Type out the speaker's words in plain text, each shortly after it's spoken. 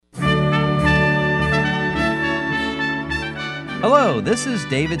Hello, this is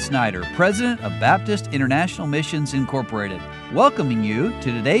David Snyder, President of Baptist International Missions Incorporated, welcoming you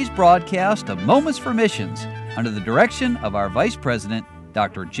to today's broadcast of Moments for Missions under the direction of our Vice President,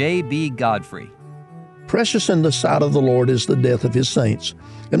 Dr. J.B. Godfrey. Precious in the sight of the Lord is the death of His saints.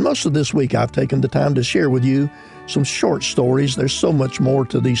 And most of this week I've taken the time to share with you some short stories. There's so much more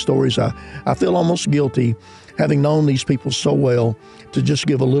to these stories. I feel almost guilty, having known these people so well, to just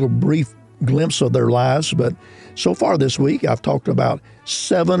give a little brief glimpse of their lives. But so far this week, I've talked about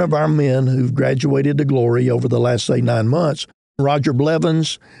 7 of our men who've graduated to glory over the last, 9 months. Roger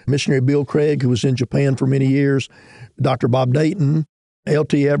Blevins, missionary Bill Craig, who was in Japan for many years, Dr. Bob Dayton,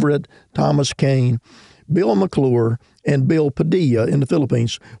 L.T. Everett, Thomas Kane, Bill McClure, and Bill Padilla in the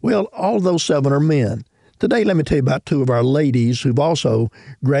Philippines. Well, all of those 7 are men. Today, let me tell you about 2 of our ladies who've also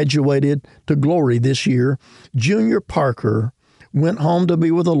graduated to glory this year. Junior Parker went home to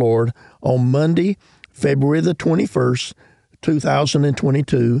be with the Lord on Monday, February the 21st,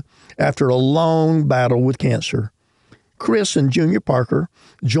 2022, after a long battle with cancer. Chris and Junior Parker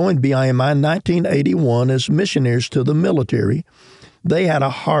joined BIMI in 1981 as missionaries to the military. They had a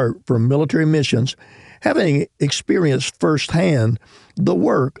heart for military missions, having experienced firsthand the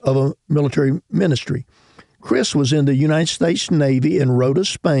work of a military ministry. Chris was in the United States Navy in Rota,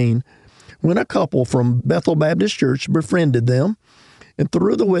 Spain, when a couple from Bethel Baptist Church befriended them, and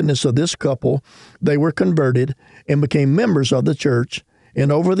through the witness of this couple, they were converted and became members of the church.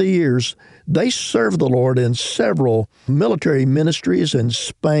 And over the years, they served the Lord in several military ministries in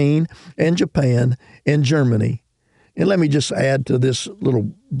Spain and Japan and Germany. And let me just add to this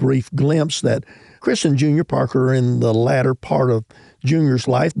little brief glimpse that Chris and Junior Parker are in the latter part of Junior's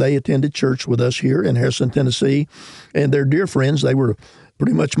life. They attended church with us here in Harrison, Tennessee, and they're dear friends. They were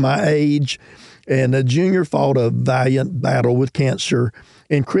pretty much my age, and Junior fought a valiant battle with cancer,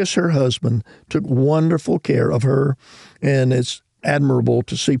 and Chris, her husband, took wonderful care of her, and it's admirable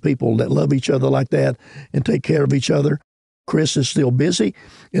to see people that love each other like that and take care of each other. Chris is still busy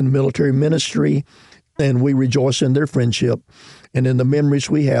in military ministry, and we rejoice in their friendship and in the memories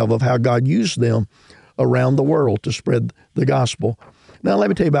we have of how God used them around the world to spread the gospel. Now, let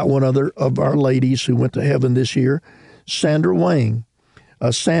me tell you about one other of our ladies who went to heaven this year, Sandra Wang.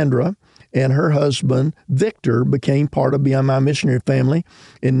 Sandra and her husband, Victor, became part of BIMI missionary family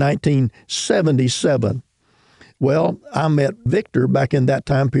in 1977. Well, I met Victor back in that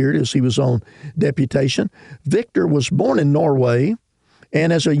time period as he was on deputation. Victor was born in Norway,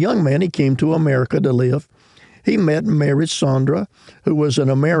 and as a young man, he came to America to live. He met and married Sandra, who was an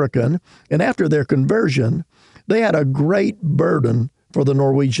American, and after their conversion, they had a great burden for the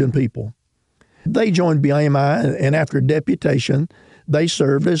Norwegian people. They joined BIMI, and after deputation, they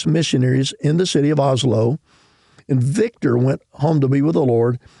served as missionaries in the city of Oslo. And Victor went home to be with the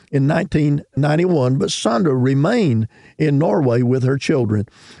Lord in 1991, but Sandra remained in Norway with her children.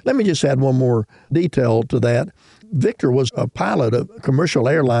 Let me just add one more detail to that. Victor was a pilot of a commercial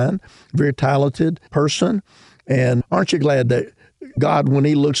airline, very talented person. And aren't you glad that God, when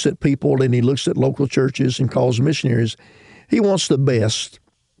He looks at people and He looks at local churches and calls missionaries, He wants the best.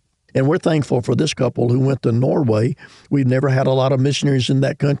 And we're thankful for this couple who went to Norway. We've never had a lot of missionaries in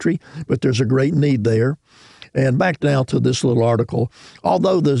that country, but there's a great need there. And back now to this little article.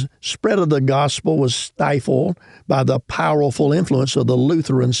 Although the spread of the gospel was stifled by the powerful influence of the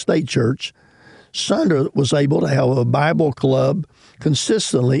Lutheran State Church, Sandra was able to have a Bible club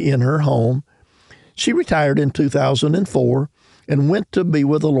consistently in her home. She retired in 2004 and went to be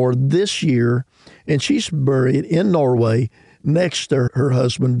with the Lord this year, and she's buried in Norway next to her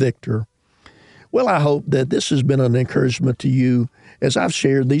husband, Victor. Well, I hope that this has been an encouragement to you as I've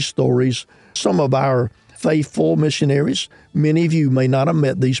shared these stories. Some of our faithful missionaries, many of you may not have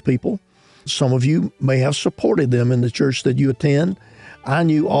met these people. Some of you may have supported them in the church that you attend. I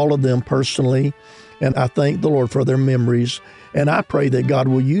knew all of them personally, and I thank the Lord for their memories. And I pray that God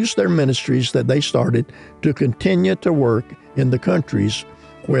will use their ministries that they started to continue to work in the countries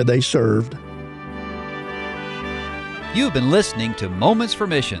where they served. You've been listening to Moments for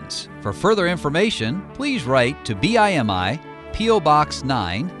Missions. For further information, please write to BIMI, P.O. Box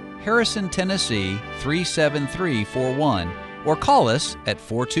 9, Harrison, Tennessee 37341, or call us at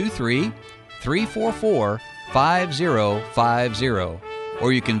 423-344-5050.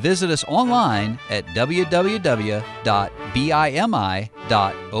 Or you can visit us online at www.bimi.org.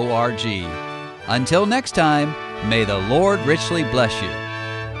 Until next time, may the Lord richly bless you.